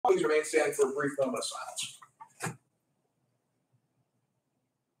please remain standing for a brief moment of silence.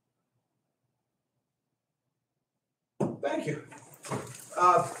 Thank you.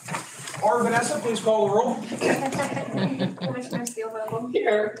 Vanessa, please call the roll. Commissioner Steelvogel?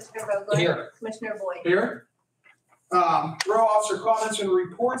 Here. Commissioner Vogler? Here. Commissioner Boyd? Here. Row officer comments and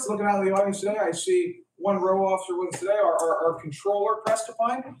reports. Looking out of the audience today, I see one row officer with us today, our controller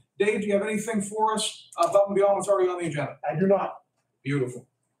testifying. Dave, do you have anything for us above and beyond what's already on the agenda? I do not. Beautiful.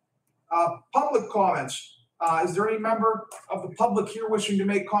 Public comments. Is there any member of the public here wishing to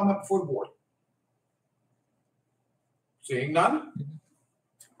make comment before the board? Seeing none.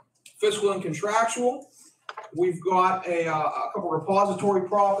 Fiscal and contractual. We've got a couple repository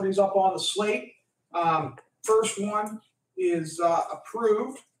properties up on the slate. First one is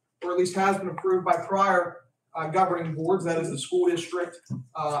approved, or at least has been approved by prior governing boards. That is the school district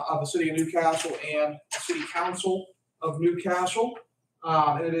of the city of Newcastle and the city council of Newcastle.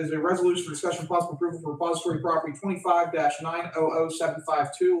 And it is a resolution for discussion possible approval for repository property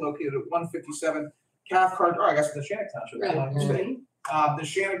 25-900752 located at 157 Cathcart, I guess the Shannock Township. Right. The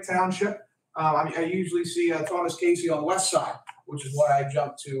Shannock Township. I usually see Thomas Casey on the west side, which is why I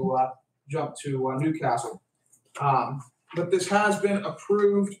jumped to Newcastle. But this has been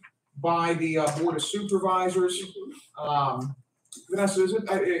approved by the Board of Supervisors. Vanessa,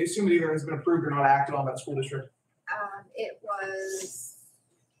 I assume it either has been approved or not acted on by the school district. It was.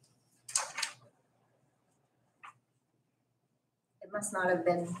 It must not have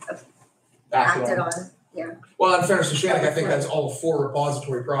been acted on. Yeah. Well, in fairness to Shannock, I think that's all 4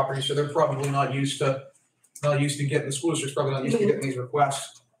 repository properties, so they're probably not used to getting, the school district's probably not used to getting these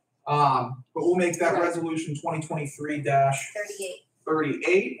requests. But we'll make that resolution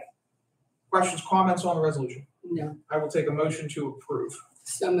 2023-38. Questions, comments on the resolution? No. I will take a motion to approve.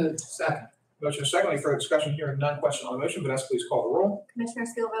 So moved. Second. Motion is second. Any further discussion? Hearing none. Question on the motion. Vanessa, please call the roll. Commissioner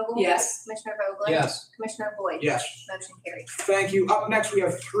Steelvogel? Yes. Commissioner Vogler? Yes. Commissioner Boyd? Yes. Motion carries. Thank you. Up next, we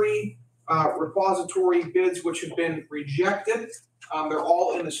have 3 repository bids which have been rejected. They're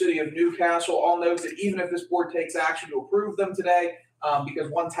all in the city of Newcastle. I'll note that even if this board takes action to approve them today,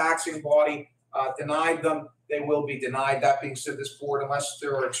 because one taxing body denied them, they will be denied. That being said, this board, unless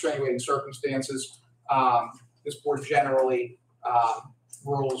there are extenuating circumstances, this board generally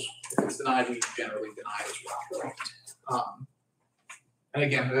rules if it's denied, we generally deny as well. And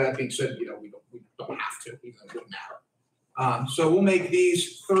again, that being said, we don't have to, even though it wouldn't matter. So we'll make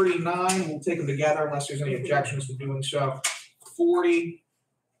these 39. We'll take them together unless there's any objections to doing so. 40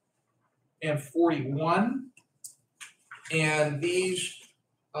 and 41. And these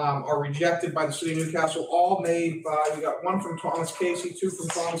are rejected by the city of Newcastle, all made by, we got 1 from Thomas Casey, 2 from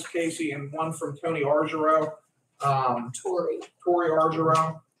Thomas Casey, and 1 from Tony Argero. Tory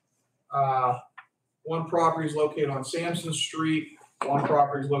Argero. 1 property is located on Sampson Street, 1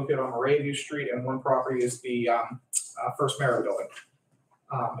 property is located on Moravia Street, and 1 property is the First Merit Building.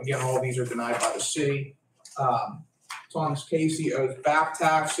 Again, all of these are denied by the city. Thomas Casey owes back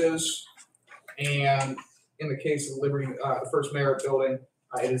taxes, and in the case of Liberty, the First Merit Building,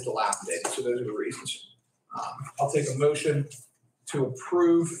 it is dilapidated. So those are the reasons. I'll take a motion to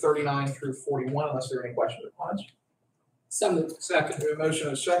approve 39 through 41, unless there are any questions or comments. So moved. Second. We have a motion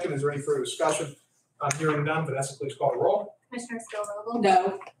and a second. Is there any further discussion? Hearing none, Vanessa, please call the roll. Commissioner Steelvogel?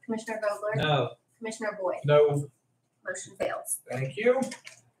 No. Commissioner Vogler? No. Commissioner Boyd? No. Motion fails. Thank you.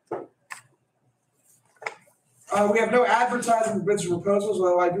 We have no advertising for bids and proposals,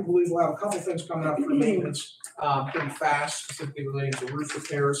 although I do believe we'll have a couple things coming up for maintenance pretty fast, specifically relating to roof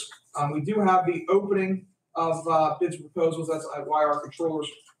repairs. We do have the opening of bids and proposals. That's why our controller's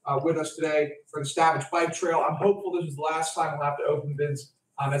with us today for the Stabbage Bike Trail. I'm hopeful this is the last time we'll have to open bids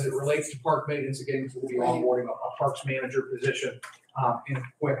as it relates to park maintenance again, because we'll be onboarding a parks manager position in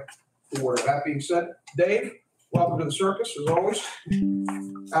quick order. That being said, Dave, welcome to the circus, as always.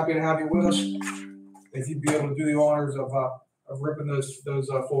 Happy to have you with us. If you'd be able to do the honors of ripping those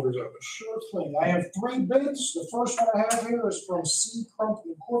folders open. Sure thing. I have 3 bids. The first one I have here is from C. Crump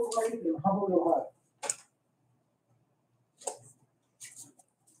Incorporated in Hubbard, Ohio.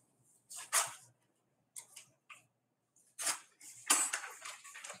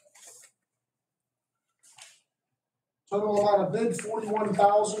 Total amount of bid,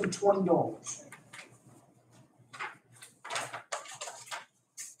 $41,020.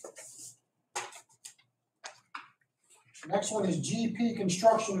 Next one is GP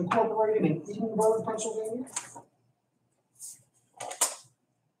Construction Incorporated in Edinburgh, Pennsylvania.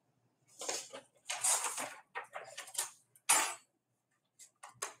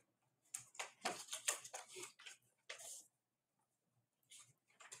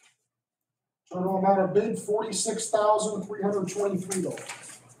 Total amount of bid,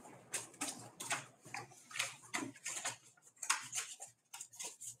 $46,323.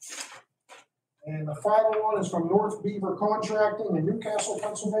 And the final one is from North Beaver Contracting in Newcastle,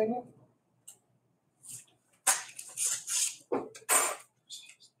 Pennsylvania.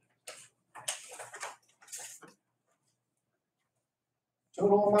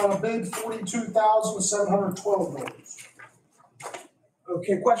 Total amount of bid, $42,712.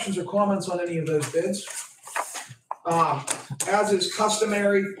 Okay, questions or comments on any of those bids? As is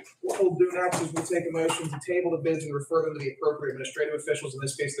customary, what we'll do next is we'll take a motion to table the bids and refer them to the appropriate administrative officials, in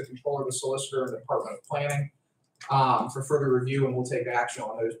this case, the controller, the solicitor, and the Department of Planning, for further review, and we'll take action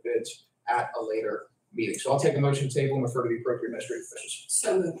on those bids at a later meeting. So I'll take a motion to table and refer to the appropriate administrative officials.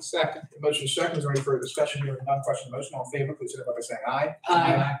 So moved. Second. The motion is second. Is there any further discussion? Hearing none, question on the motion. All in favor, please signify by saying aye.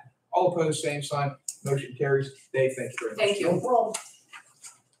 Aye. All opposed, same sign. Motion carries. Dave, thank you very much. Thank you. No problem.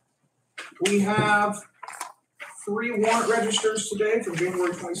 We have 3 warrant registers today from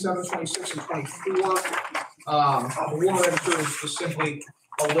January 27, 26, and 24. The warrant register is just simply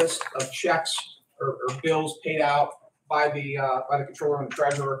a list of checks or bills paid out by the controller and the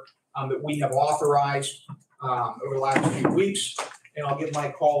treasurer that we have authorized over the last few weeks. And I'll give my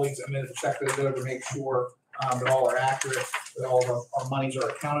colleagues a minute to check those over to make sure that all are accurate, that all of our monies are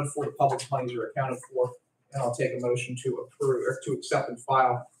accounted for, the public's monies are accounted for. And I'll take a motion to approve or to accept and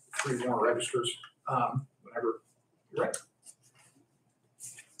file 3 warrant registers whenever you're ready.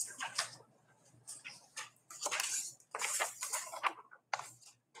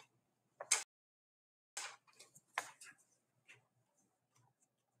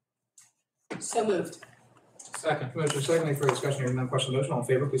 So moved. Second. Motion second. Any further discussion? Hearing none, question on the motion. All in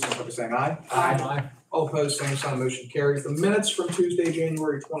favor, please signify by saying aye. Aye. All opposed, same sign. Motion carries. The minutes from Tuesday,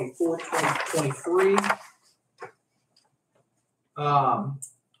 January 24th, 2023. I'll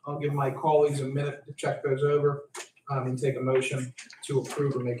give my colleagues a minute to check those over and take a motion to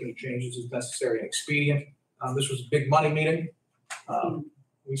approve or make any changes as necessary and expedient. This was a big money meeting.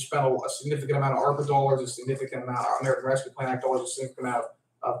 We spent a significant amount of ARPA dollars, a significant amount of American Rescue Plan Act dollars, a significant amount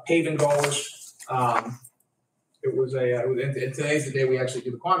of paving dollars. And today's the day we actually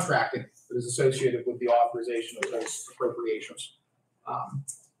do the contracting that is associated with the authorization of those appropriations.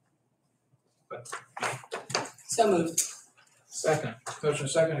 So moved. Second. Motion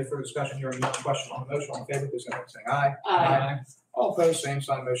is second. Any further discussion? Hearing none, question on the motion. All in favor, please signify by saying aye. Aye. All opposed, same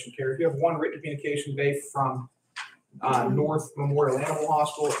sign. Motion carries. We have 1 written communication today from North Memorial Animal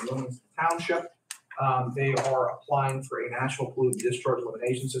Hospital in Wilmington Township. They are applying for a National Pollutant Discharge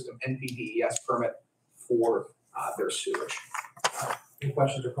Elimination System (NPDES) permit for their sewage. Any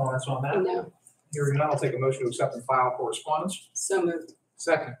questions or comments on that? No. Hearing none, I'll take a motion to accept and file correspondence. So moved.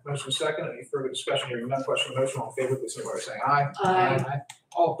 Second. Motion is second. Any further discussion? Hearing none, question on the motion. All in favor, please signify by saying aye. Aye.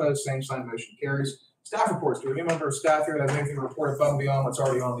 All opposed, same sign. Motion carries. Staff reports. Do we have any member of staff here that has anything to report above and beyond what's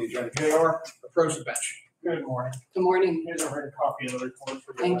already on the agenda? JR, approach the bench. Good morning. Good morning. Here's a written copy of the report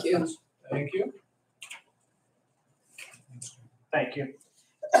for you. Thank you. Thank you. Thank you.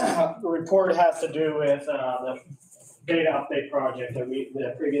 The report has to do with the data update project that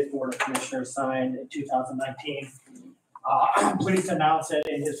the previous Board of Commissioners signed in 2019. I'm pleased to announce that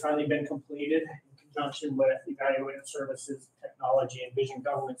it has finally been completed in conjunction with Evaluated Services, Technology, and Vision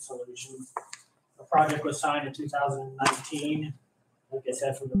Government Solutions. The project was signed in 2019, like I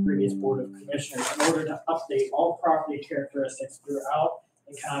said, from the previous Board of Commissioners, in order to update all property characteristics throughout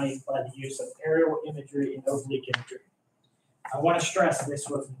the county by the use of aerial imagery and oblique imagery. I want to stress this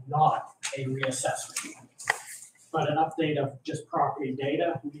was not a reassessment, but an update of just property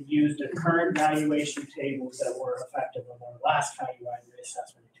data. We used the current valuation tables that were effective on our last countywide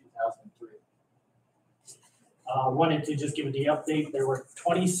reassessment in 2003. Wanted to just give the update. There were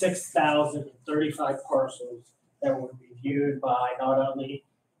 26,035 parcels that were reviewed by not only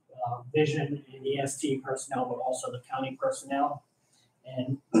Vision and EST personnel, but also the county personnel.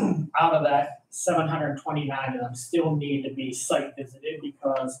 And out of that, 729 of them still need to be site visited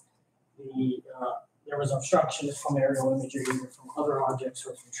because there was obstructions from aerial imagery, either from other objects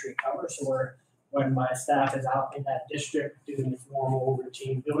or from tree cover. So when my staff is out in that district doing its normal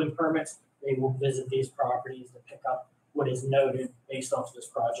routine building permits, they will visit these properties to pick up what is noted based off of this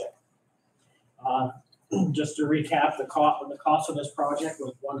project. Just to recap, the cost of this project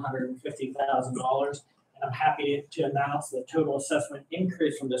was $150,000. I'm happy to announce the total assessment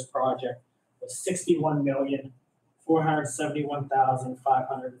increase from this project was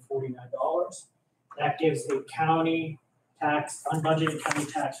 $61,471,549. That gives a county tax, unbudgeted county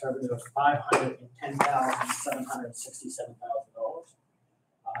tax revenue of $510,767,000.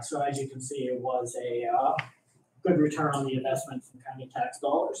 So as you can see, it was a good return on the investment from county tax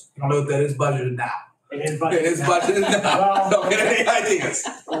dollars. I don't know if that is budgeted now. It is budgeted. It is budgeted now. Well, Don't get any ideas.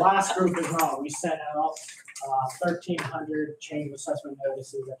 The last group is not. We sent out 1,300 change of assessment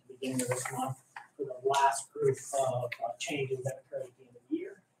notices at the beginning of this month. for the last group of changes that occurred at the end of the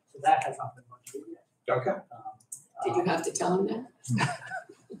year. So that has not been budgeted yet. Okay. Did you have to tell him that?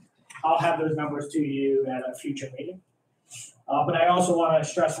 I'll have those numbers to you at a future meeting. But I also want to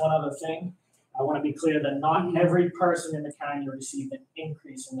stress one other thing. I want to be clear that not every person in the county received an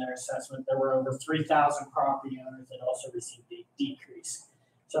increase in their assessment. There were over 3,000 property owners that also received a decrease.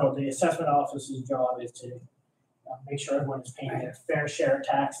 So the assessment office's job is to make sure everyone is paying their fair share of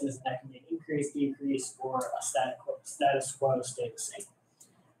taxes. That can be an increase, decrease, or a status quo stay the same.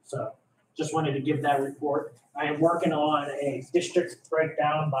 So just wanted to give that report. I am working on a district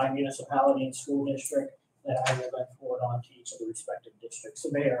breakdown by municipality and school district that I will then forward on to each of the respective districts, so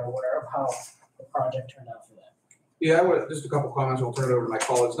they are aware of how the project turned out for them. Yeah, I would, just a couple comments, I'll turn it over to my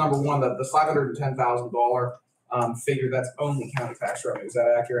colleagues. Number one, the $510,000 figure, that's only county tax revenue, is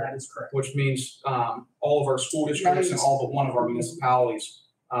that accurate? That is correct. Which means all of our school districts and all but one of our municipalities,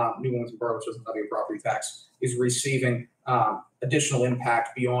 New Orleans Borough, which doesn't levy a property tax, is receiving additional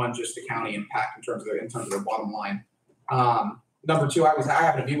impact beyond just the county impact in terms of their bottom line. Number two, I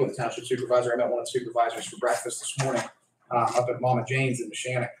happened to be with the township supervisor. I met one of the supervisors for breakfast this morning up at Mama Jane's in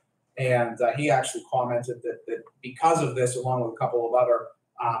Neshannock. And he actually commented that because of this, along with a couple of other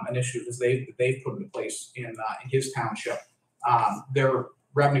initiatives they've put into place in his township, their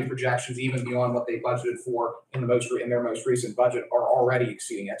revenue projections, even beyond what they budgeted for in their most recent budget, are already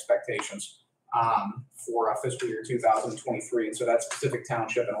exceeding expectations for fiscal year 2023. And so that specific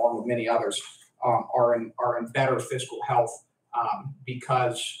township, and along with many others, are in better fiscal health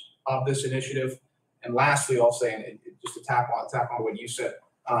because of this initiative. And lastly, I'll say, and just to tap on what you said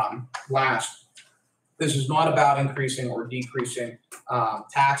last, this is not about increasing or decreasing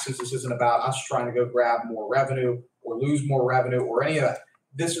taxes. This isn't about us trying to go grab more revenue or lose more revenue or any of that.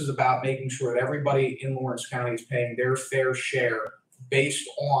 This is about making sure that everybody in Lawrence County is paying their fair share based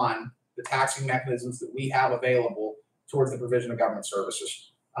on the taxing mechanisms that we have available towards the provision of government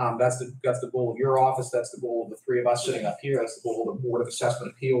services. That's the goal of your office. That's the goal of the three of us sitting up here. That's the goal of the Board of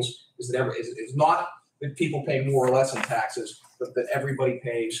Assessment Appeals. Is not that people pay more or less in taxes, but that everybody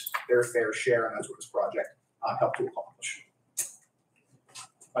pays their fair share, and that's what this project helped to accomplish.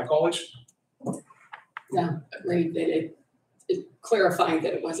 My colleagues? Yeah, agreed that it clarifying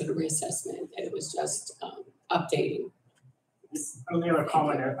that it wasn't a reassessment, that it was just updating. The only other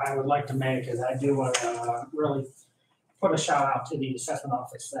comment I would like to make is I do want to really put a shout out to the assessment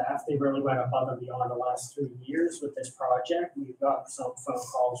office staff. They really went above and beyond the last 3 years with this project. We've got some phone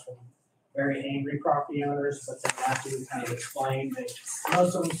calls from very angry property owners, but then after we kind of explained,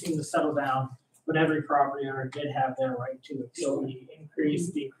 most of them seem to settle down, but every property owner did have their right to appeal the increase,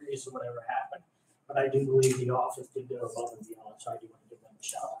 decrease, or whatever happened. But I do believe the office did go above and beyond, so I do want to give them a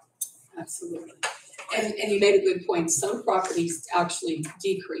shout out. Absolutely. And you made a good point. Some properties actually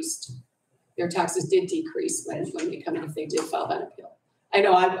decreased. Their taxes did decrease when they come in, if they did file that appeal. I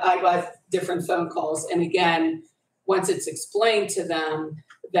know I got different phone calls, and again, once it's explained to them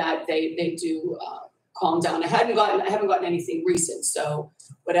that they do calm down. I haven't gotten anything recent, so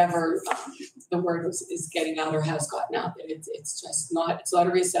whatever the word is getting out or has gotten out, that it's just not, it's not a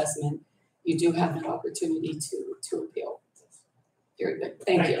reassessment. You do have that opportunity to appeal. Very good.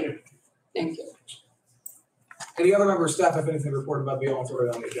 Thank you. Thank you. Any other member of staff have anything to report about the items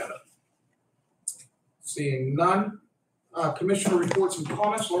already on the agenda? Seeing none. Commissioner reports and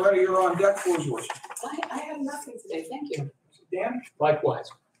comments. Loretta, you're on deck. Floor is yours. I have nothing today. Thank you. Dan? Likewise.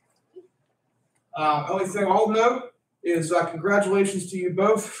 Only thing I'll note is congratulations to you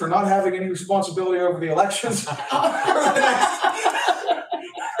both for not having any responsibility over the elections for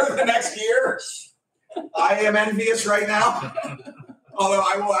the next year. I am envious right now. Although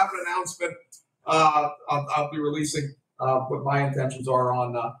I will have an announcement. I'll be releasing what my intentions are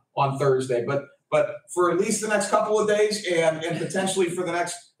on Thursday. But for at least the next couple of days and potentially for the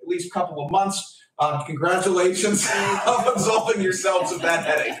next at least couple of months, congratulations on absolving yourselves of that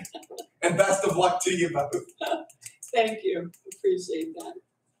headache. And best of luck to you both. Thank you. Appreciate that.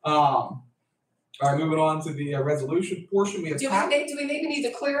 All right, moving on to the resolution portion. Do we maybe need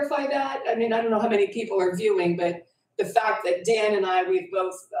to clarify that? I mean, I don't know how many people are viewing, but the fact that Dan and I, we've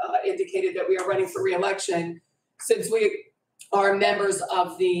both indicated that we are running for re-election, since we are members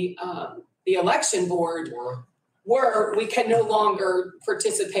of the election board, we can no longer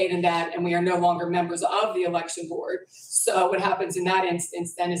participate in that, and we are no longer members of the election board. So what happens in that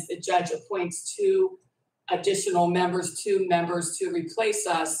instance then is the judge appoints two additional members, to replace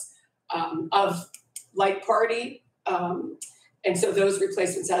us of like party. And so those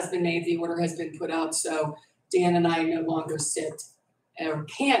replacements has been made, the order has been put out. So Dan and I no longer sit or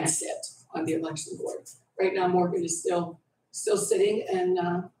can sit on the election board. Right now, Morgan is still sitting, and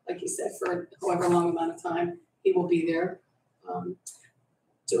like like he said, for however long amount of time he will be there.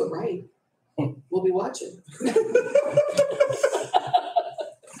 Do it right. We'll be watching.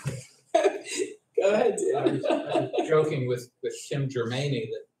 Go ahead, I dude. was joking with Tim Germaini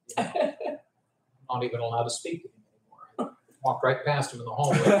that, I'm not even allowed to speak to him anymore. I walk right past him in the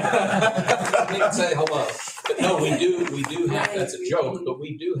hallway. I didn't even say hello. But no, we do have, that's a joke, but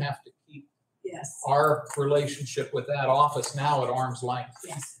we do have to keep Yes, our relationship with that office now at arm's length.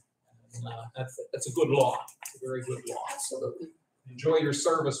 yes, And, that's a good law. It's a very good law. absolutely. Enjoy your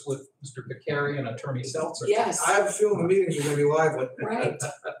service with Mr. Piccari and Attorney Seltzer. Yes, I have a feeling the meetings are gonna be lively. right.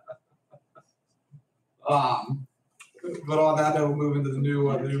 But on that note, we'll move into the new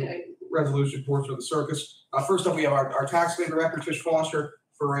Okay. resolution portion of the circus. First up, we have our tax lien director, Tish Foster,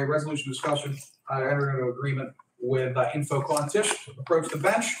 for a resolution discussion, entering into agreement with InfoCon. Tish, approach the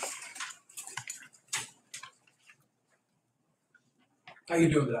bench. How you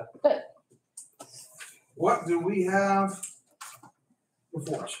doing today? Good. What do we have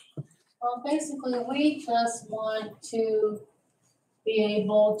before us? Well, basically, we just want to be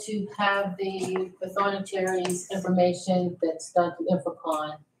able to have the beneficiaries' information that's done through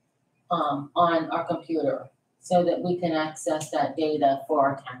Infocon on our computer so that we can access that data for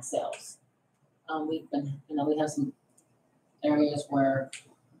our tax sales. We've been, we have some areas where,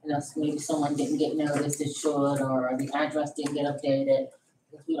 maybe someone didn't get noticed it should, or the address didn't get updated,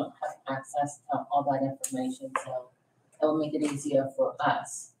 because we don't have access to all that information, so it will make it easier for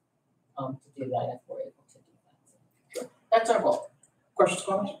us to do that if we're able to do that. So, that's our goal. Questions,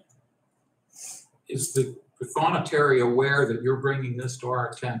 comments? Is the Pathonetary aware that you're bringing this to our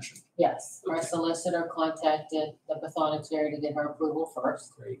attention? Yes, our solicitor contacted the Pathonetary to get her approval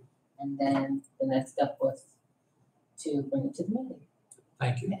first, Great, and then the next step was to bring it to the meeting.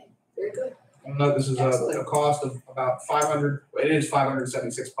 thank you. Very good. No, this is a Excellent. cost of about it is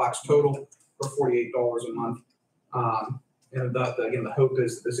 $576 total for $48 a month. And again, the hope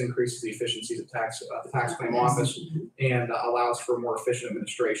is that this increases the efficiencies of the tax claim office and allows for more efficient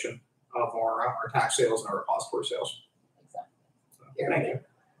administration of our tax sales and our repository sales. Exactly. So, thank you.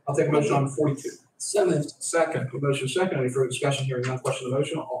 I'll take a motion on 42. So moved. Second, motion second. Any further discussion? Hearing none, question on the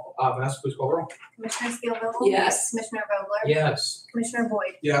motion. Vanessa, please call the roll. Commissioner Steelvogel? Yes. Commissioner Vogler? Yes, Commissioner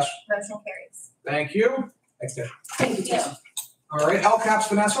Boyd? Yes. Motion carries. Thank you. Thanks, Ted. Thank you, Tish. All right, LCAPS,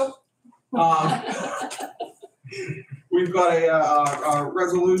 Vanessa. We've got a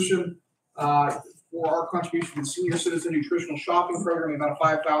resolution for our contribution to the Senior Citizen Nutritional Shopping Program, about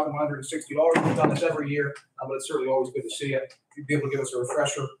 $5,160. We've done this every year, but it's certainly always good to see it. You'd be able to give us a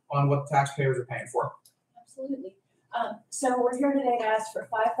refresher on what taxpayers are paying for. Absolutely. So we're here today to ask for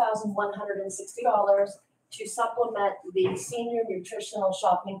 $5,160 to supplement the senior nutritional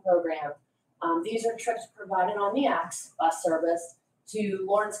shopping program. These are trips provided on the ACTS bus service to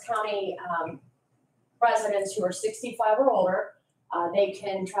Lawrence County residents who are 65 or older. They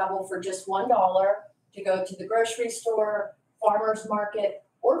can travel for just $1 to go to the grocery store, farmer's market,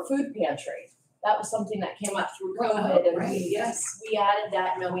 or food pantry. That was something that came up through COVID, and Right, yes. we added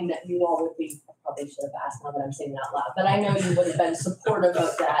that knowing that you all would be, I probably should have asked now that I'm saying it out loud, but I know you would have been supportive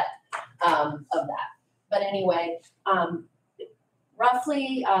of that. But anyway,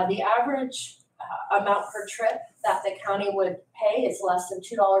 roughly the average amount per trip that the county would pay is less than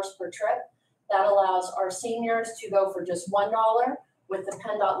 $2 per trip. That allows our seniors to go for just $1, with the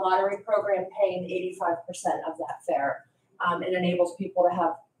PennDOT lottery program paying 85% of that fare. It enables people to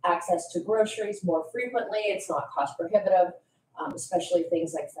have access to groceries more frequently. It's not cost prohibitive, especially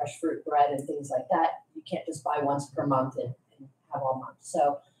things like fresh fruit, bread, and things like that. You can't just buy once per month and have all month.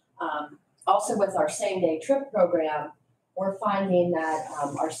 So also with our same day trip program, we're finding that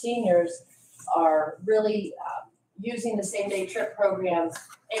our seniors are really using the same day trip program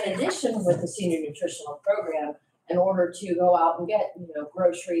in addition with the senior nutritional program in order to go out and get,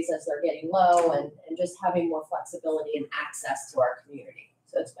 groceries as they're getting low and just having more flexibility and access to our community.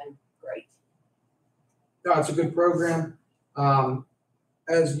 So it's been great. No, it's a good program.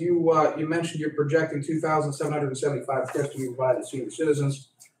 As you mentioned, you're projecting 2,775 trips to be provided to senior citizens,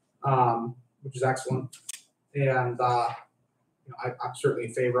 which is excellent. And I'm certainly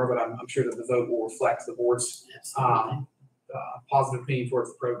in favor of it. I'm sure that the vote will reflect the board's positive opinion towards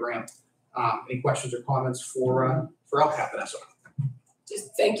the program. Any questions or comments for LCAP, Vanessa?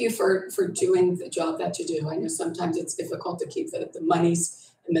 Just thank you for doing the job that you do. I know sometimes it's difficult to keep the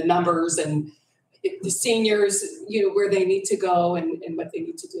monies and the numbers and the seniors, where they need to go and what they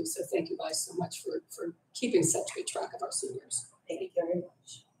need to do. So thank you guys so much for keeping such good track of our seniors. Thank you very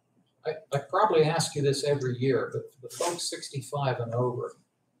much. I probably ask you this every year, but for the folks 65 and over,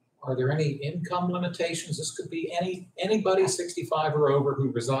 Are there any income limitations? This could be anybody 65 or over who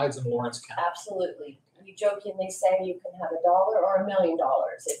resides in Lawrence County. Absolutely. We jokingly say you can have $1 or $1 million.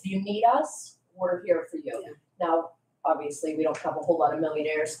 If you need us, we're here for you. Now, obviously, we don't have a whole lot of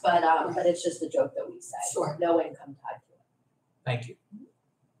millionaires, but it's just a joke that we say. Sure. No income tied to it. Thank you.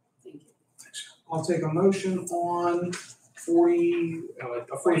 Thank you. I'll take a motion on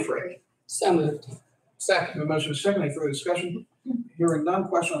 43. So moved. Second. A motion is second. Any further discussion? Hearing none.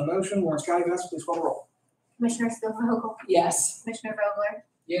 Question on the motion. Lawrence County, Vanessa, please call the roll. Commissioner Spielvogel, Yes. Commissioner Vogler,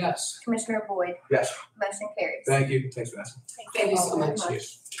 Yes. Commissioner Boyd, Yes. motion carries. Thank you. Thanks, Vanessa. Thank you so much.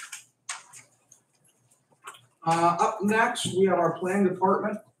 Up next, we have our planning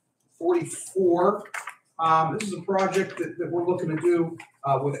department, 44. This is a project that we're looking to do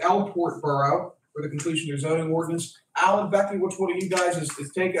with Elport Borough for the completion of their zoning ordinance. Alan, Becky, which one of you guys is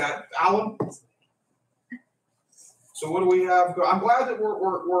take Alan? So what do we have? I'm glad that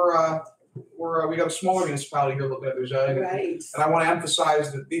we got a smaller municipality here looking at their zoning. Right. And I want to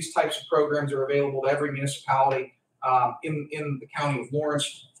emphasize that these types of programs are available to every municipality in the county of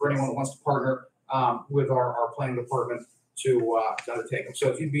Lawrence for anyone that wants to partner with our planning department to undertake them. So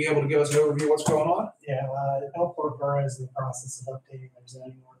if you'd be able to give us an overview of what's going on? Yeah, Elport Borough is in the process of updating their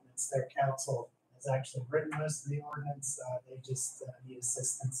zoning ordinance. Their council has actually written most of the ordinance. They just need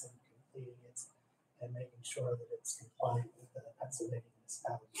assistance in completing it and making sure that it's compliant with the Pennsylvania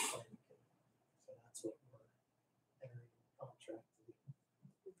municipality planning code. So that's what we're entering the contract.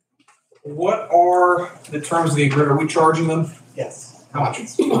 What are the terms of the agreement? Are we charging them? Yes. How much?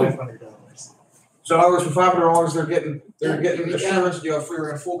 $500. So in other words, for $500, they're getting assurance you have you're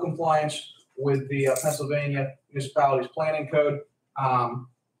in full compliance with the Pennsylvania municipalities planning code.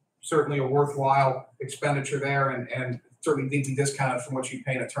 Certainly a worthwhile expenditure there, and certainly deeply discounted from what you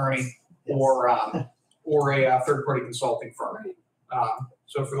pay an attorney or a third-party consulting firm.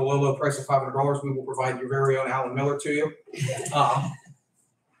 So for the low price of $500, we will provide your very own Alan Miller to you.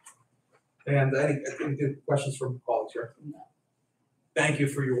 And any good questions from colleagues here? Thank you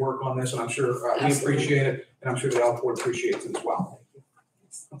for your work on this, and I'm sure we appreciate it, and I'm sure the Elport appreciates it as well.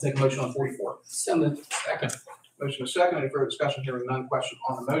 I'll take a motion on 44. So moved. Second. Motion is second. Any further discussion? Hearing none. Question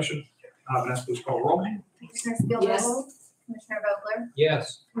on the motion. Vanessa, please call the roll. Commissioner Spielvogel, Yes. Commissioner Vogler,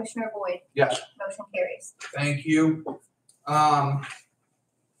 Yes. Commissioner Boyd, Yes. motion carries. Thank you.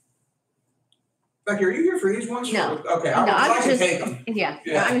 Becky, are you here for these ones? No. Okay, No, I I'm can just, take them. yeah,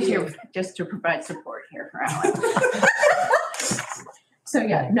 Yeah. I'm here just to provide support here for Alan. So,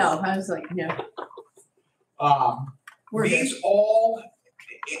 yeah, no, I was like, no, we're good. These all,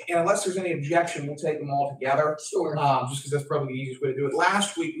 unless there's any objection, we'll take them all together. Sure. Just because that's probably the easiest way to do it.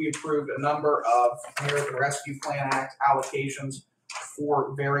 Last week, we approved a number of American Rescue Plan Act allocations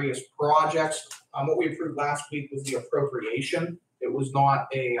for various projects. What we approved last week was the appropriation. It was not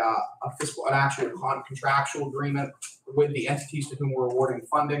an actual contractual agreement with the entities to whom we're awarding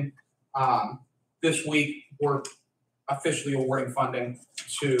funding. This week, we're officially awarding funding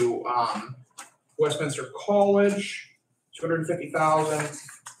to Westminster College, $250,000,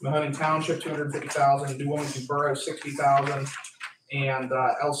 Mahoning Township, $250,000, New Wilmington Borough, $60,000, and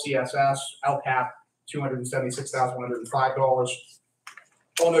LCSS, LCAP, $276,105.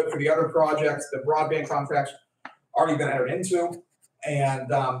 I'll note for the other projects, the broadband contracts already been entered into, and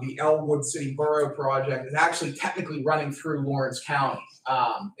the Elwood City Borough project is actually technically running through Lawrence County.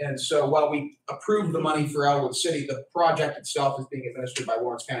 And so while we approved the money for Elwood City, the project itself is being administered by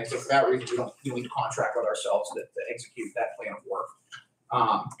Lawrence County. So for that reason, we don't need to contract with ourselves to execute that plan of work.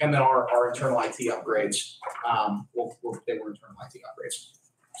 And then our internal IT upgrades, they were internal IT upgrades.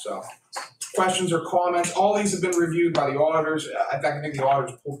 So questions or comments? All these have been reviewed by the auditors. In fact, I think the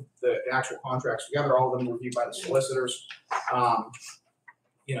auditors pulled the actual contracts together. All of them reviewed by the solicitors.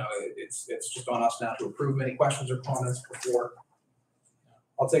 It's just on us now to approve. Any questions or comments before?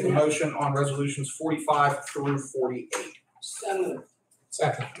 I'll take a motion on resolutions 45 through 48. So moved.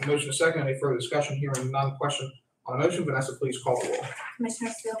 Second. Motion is second. Any further discussion? Hearing none. Question on the motion. Vanessa, please call the roll.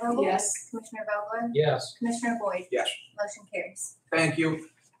 Commissioner Spielvogel, Yes. Commissioner Vogler, Yes. Commissioner Boyd, Yes. motion carries. Thank you.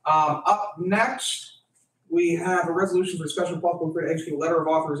 Up next, we have a resolution for discussion possible to execute a letter of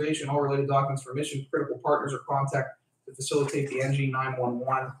authorization, all related documents for mission critical partners or contact to facilitate the NG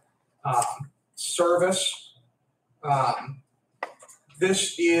 911 service.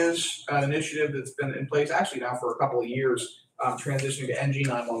 This is an initiative that's been in place actually now for a couple of years, transitioning to NG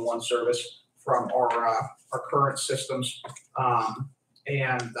 911 service from our current systems.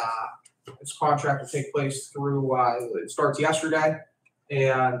 This contract will take place through, it starts yesterday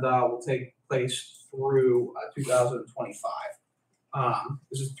and will take place through 2025.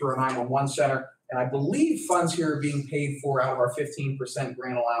 This is through a 911 center. And I believe funds here are being paid for out of our 15%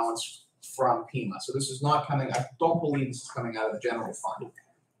 grant allowance from PEMA. So this is not coming, I don't believe this is coming out of the general fund.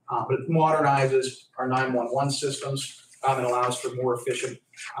 But it modernizes our 911 systems and allows for more efficient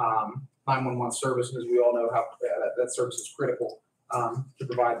 911 service. And as we all know, how that service is critical to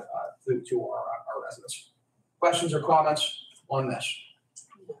provide to our residents. Questions or comments on this?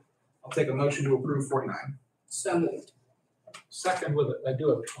 I'll take a motion to approve 49. So moved. Second with it, I do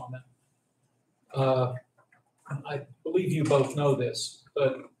have a comment. I believe you both know this,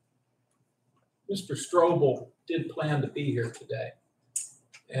 but Mr. Strobel did plan to be here today.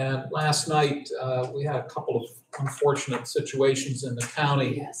 And last night, we had a couple of unfortunate situations in the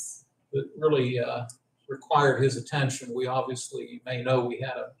county Yes. that really required his attention. We obviously, you may know, we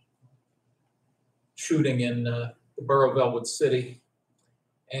had a shooting in the borough of Elwood City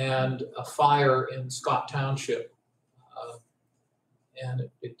and a fire in Scott Township.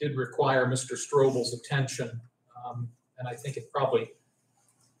 And it did require Mr. Strobel's attention. And I think it probably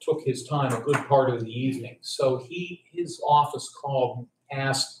took his time a good part of the evening. So his office called and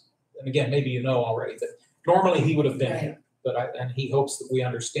asked, and again, maybe you know already, that normally he would have been here, and he hopes that we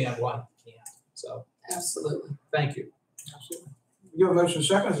understand why he can't. So Absolutely. thank you. Absolutely. You have a motion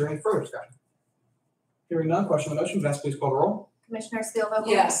second. Is there any further discussion? Hearing none, question on the motion. Vanessa, please call the roll. Commissioner Steelvogel?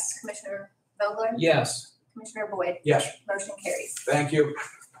 Yes. Commissioner Vogler? Yes. Commissioner Boyd? Yes. Motion carries. Thank you.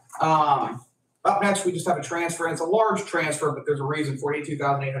 Up next, we just have a transfer, and it's a large transfer, but there's a reason for it,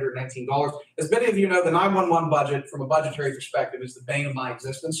 $82,819. As many of you know, the 911 budget, from a budgetary perspective, is the bane of my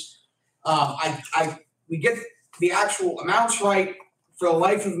existence. We get the actual amounts right. For the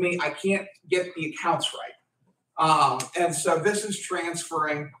life of me, I can't get the accounts right. And so this is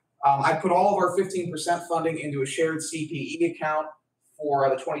transferring. I put all of our 15% funding into a shared CPE account for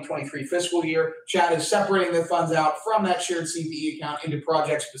the 2023 fiscal year. Chad is separating the funds out from that shared CPE account into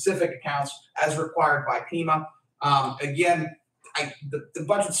project-specific accounts as required by PEMA. Again, the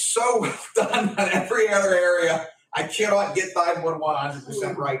budget's so done on every other area. I cannot get 911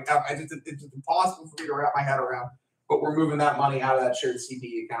 100% right. It's impossible for me to wrap my head around. But we're moving that money out of that shared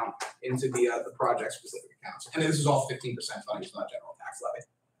CPE account into the project-specific accounts. And this is all 15% funding, it's not general tax levy.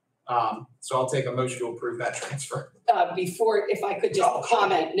 So I'll take a motion to approve that transfer. Before, if I could just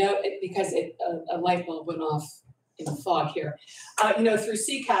comment, because a light bulb went off in the fog here. Through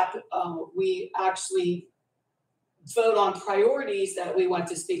CCAP, we actually vote on priorities that we want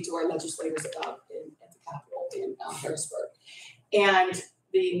to speak to our legislators about at the Capitol in Harrisburg. And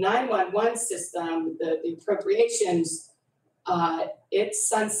the 911 system, the appropriations, it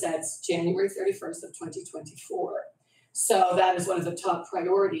sunsets January 31st of 2024. So that is one of the top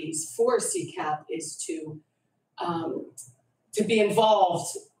priorities for CCAP, is to be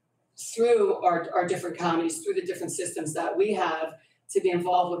involved through our different counties, through the different systems that we have, to be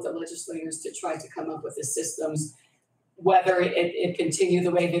involved with the legislators to try to come up with the systems, whether it continue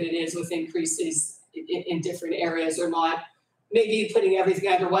the way that it is with increases in different areas or not. Maybe putting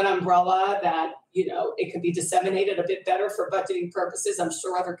everything under one umbrella, that it could be disseminated a bit better for budgeting purposes. I'm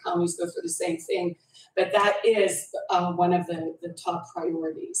sure other counties go through the same thing. But that is one of the top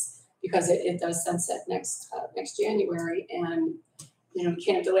priorities, because it does sunset next January, and you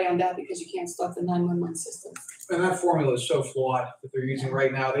can't delay on that because you can't stop the 911 system. And that formula is so flawed that they're using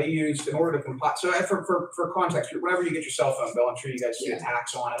right now. They used, in order to compile, so for context, whenever you get your cell phone bill, I'm sure you guys see a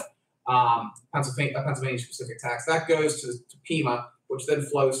tax on it, Pennsylvania specific tax, that goes to PEMA, which then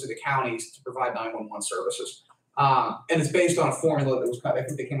flows to the counties to provide 911 services. And it's based on a formula that was, I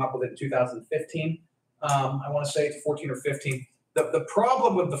think they came up with it in 2015. I want to say it's 14 or 15. The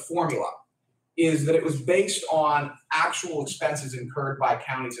problem with the formula is that it was based on actual expenses incurred by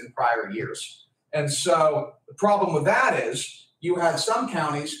counties in prior years. And so the problem with that is you had some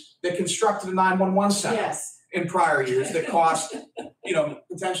counties that constructed a 911 center in prior years that cost,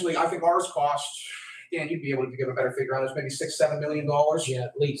 potentially, I think ours cost, Dan, you'd be able to give a better figure on this, maybe $6-7 million. Yeah,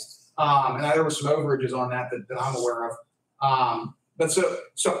 at least. And there were some overages on that I'm aware of. But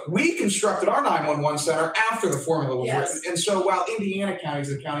so we constructed our 911 center after the formula was written. And so while Indiana County is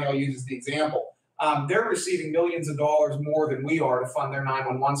the county I'll use as the example, they're receiving millions of dollars more than we are to fund their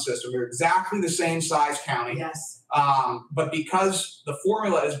 911 system. They're exactly the same size county. Yes. But because the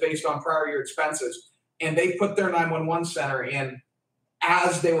formula is based on prior year expenses, and they put their 911 center in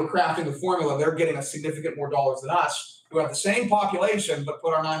as they were crafting the formula, they're getting a significant more dollars than us, who have the same population, but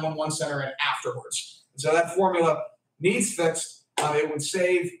put our 911 center in afterwards. And so that formula needs fixed. It would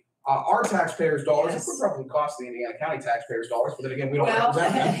save our taxpayers' dollars. It would probably cost the Indiana County taxpayers' dollars, but then again, we don't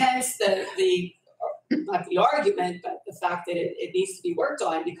represent them. Hence not the argument, but the fact that it needs to be worked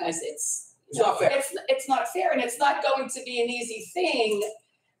on, because it's not fair. It's not fair, and it's not going to be an easy thing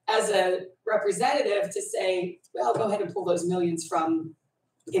as a representative to say, well, go ahead and pull those millions from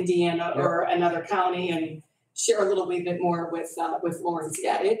Indiana or another county and share a little bit more with Lawrence.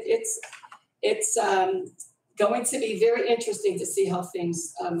 Yeah, it's going to be very interesting to see how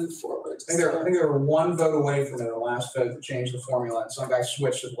things move forward. I think they were one vote away from it, the last vote to change the formula, and some guy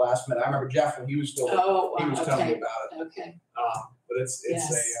switched at the last minute. I remember Jeff when he was still, Oh, he was wow, telling me okay, about it. okay. But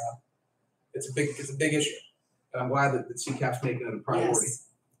it's a big issue. And I'm glad that CCAP's making it a priority. Yes,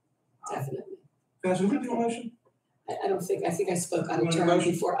 definitely. Vanessa, would you do a motion? I think I spoke out You of want a turn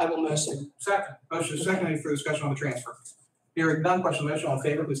motion? before. I will motion. Second. Motion is second. Any further discussion on the transfer? Hearing none, question on the motion, all in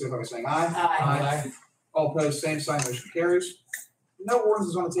favor, please signify by saying aye. Aye. All opposed, same sign, motion carries. No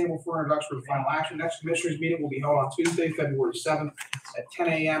ordinances on the table for introduction for final action. Next commissioners meeting will be held on Tuesday, February 7th at 10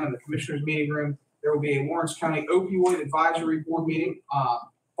 a.m. in the commissioners meeting room. There will be a Lawrence County Opioid Advisory Board meeting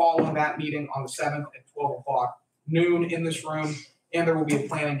following that meeting on the 7th at 12 o'clock noon in this room. And there will be a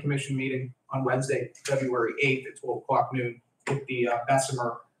planning commission meeting on Wednesday, February 8th at 12 o'clock noon at the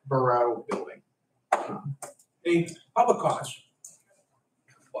Bessemer Borough Building. Any public comments?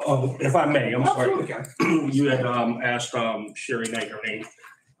 If I may, I'm sorry. Absolutely, Ken. You had asked Sherry Knight her name.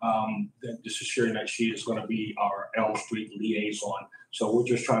 This is Sherry Knight. She is going to be our Elm Street liaison. So we're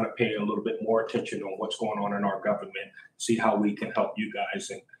just trying to pay a little bit more attention on what's going on in our government, see how we can help you guys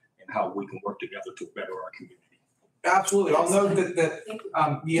and how we can work together to better our community. Absolutely. I'll note that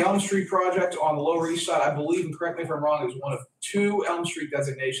the Elm Street project on the Lower East Side, I believe, and correct me if I'm wrong, is one of 2 Elm Street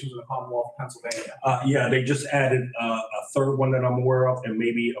designations in the Commonwealth of Pennsylvania. Yeah, they just added a third one that I'm aware of and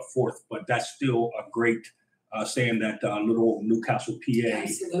maybe a fourth, but that's still a great saying that little Newcastle, PA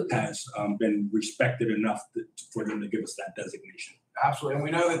Absolutely. has been respected enough for them to give us that designation. Absolutely. And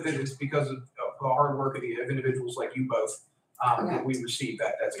we know that it's because of the hard work of individuals like you both that we received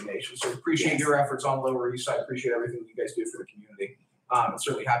that designation. So appreciate your efforts on Lower East Side. Appreciate everything you guys do for the community. I'm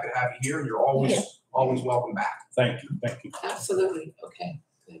certainly happy to have you here, and you're always welcome back. Thank you. Thank you. Absolutely. Okay.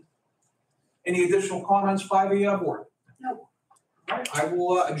 Any additional comments by the board? No. All right, I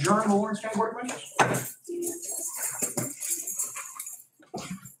will adjourn the Lawrence County Board of Commissioners.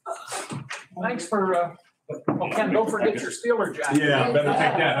 Thanks for, Ken, don't forget your Steeler jacket. Yeah, better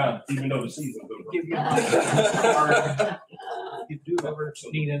take that, huh? Even though the season's over. Give you mine. If you do ever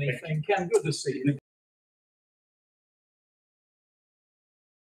need anything, Ken, good to see you.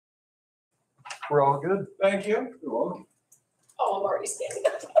 We're all good? Thank you. You're welcome. Oh, I'm already standing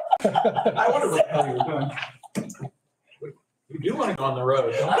up. I wonder what the hell you were doing. You do want to go on the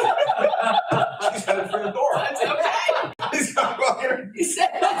road, don't you? She's headed for the door. That's okay. He's got to go here. He said,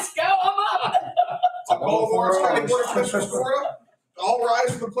 let's go, I'm up. I'll call the Lawrence County Board of Commissioners to order. All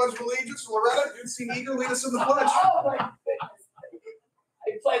rise for the Pledge of Allegiance. Loretta, you'd see Eager lead us in the pledge. Oh, my goodness.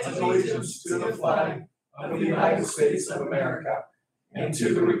 I pledge allegiance to the flag of the United States of America and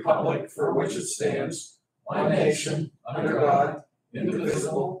to the republic for which it stands, one nation, under God,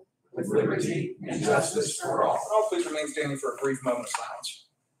 indivisible, with liberty and justice for all. All please remain standing for a brief moment of silence.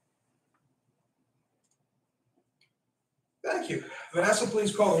 Thank you. Vanessa,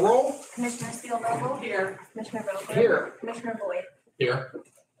 please call the roll. Commissioner Steelvogel? Here. Commissioner Vogler? Here. Commissioner Boyd? Here.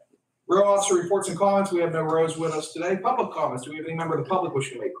 Row officer reports and comments. We have no rows with us today. Public comments. Do we have any member of the public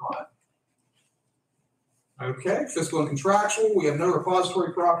wishing to make comment? Okay. Fiscal and contractual. We have no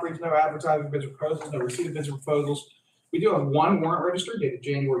repository properties, no advertising bids or proposals, no receipt of bids or proposals. We do have one warrant register dated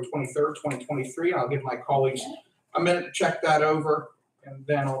January 23rd, 2023. I'll give my colleagues a minute to check that over, and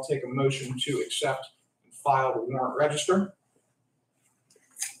then I'll take a motion to accept and file the warrant register.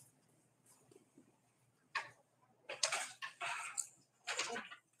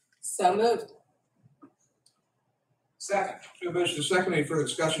 So moved. Second. A motion to second. Any further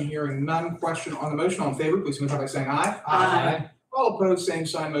discussion? Hearing none. Question on the motion. All in favor, please signify by saying aye. Aye. All opposed, same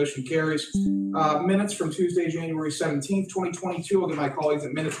sign, motion carries. Minutes from Tuesday, January 17th, 2022. I'll give my colleagues a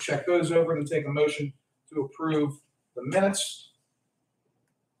minute to check those over and take a motion to approve the minutes.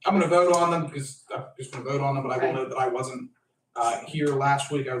 I'm going to vote on them because I'm just going to vote on them, but I will note that I wasn't here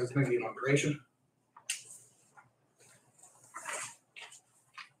last week. I was attending the inauguration.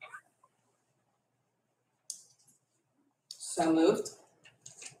 So moved.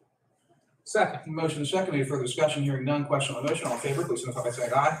 Second. Motion second. Any further discussion? Hearing none. Question on the motion. All in favor, please signify by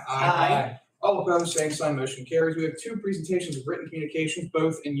saying aye. Aye. All opposed, same sign, motion carries. We have 2 presentations of written communications,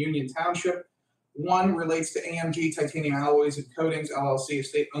 both in Union Township. One relates to AMG Titanium Alloys and Coatings LLC, a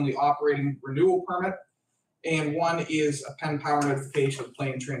state-only operating renewal permit. And one is a Penn Power notification of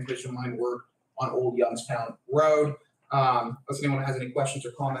plane transmission line work on Old Youngstown Road. Unless anyone has any questions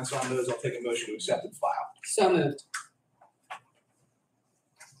or comments on those, I'll take a motion to accept and file. So moved.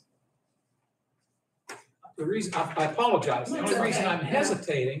 the reason, I apologize, the only reason I'm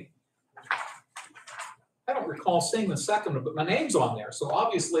hesitating, I don't recall seeing the second one, but my name's on there, so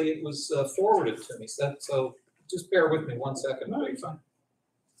obviously it was forwarded to me, so just bear with me 1 second, it'll be fine.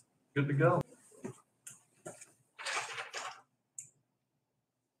 Good to go.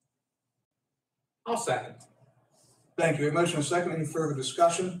 I'll second. Thank you. A motion and a second. Any further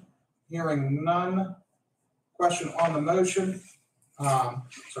discussion? Hearing none. Question on the motion.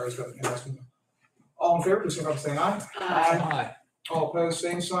 Sorry, it's got an asking. All in favor, please signify by saying aye. Aye. All opposed,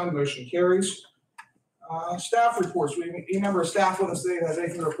 same sign. Motion carries. Staff reports. Any member of staff with us today that has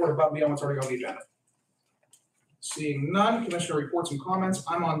anything to report about beyond what's already on the agenda? Seeing none, commissioner reports and comments.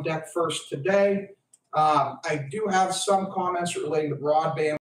 I'm on deck first today. I do have some comments relating to broadband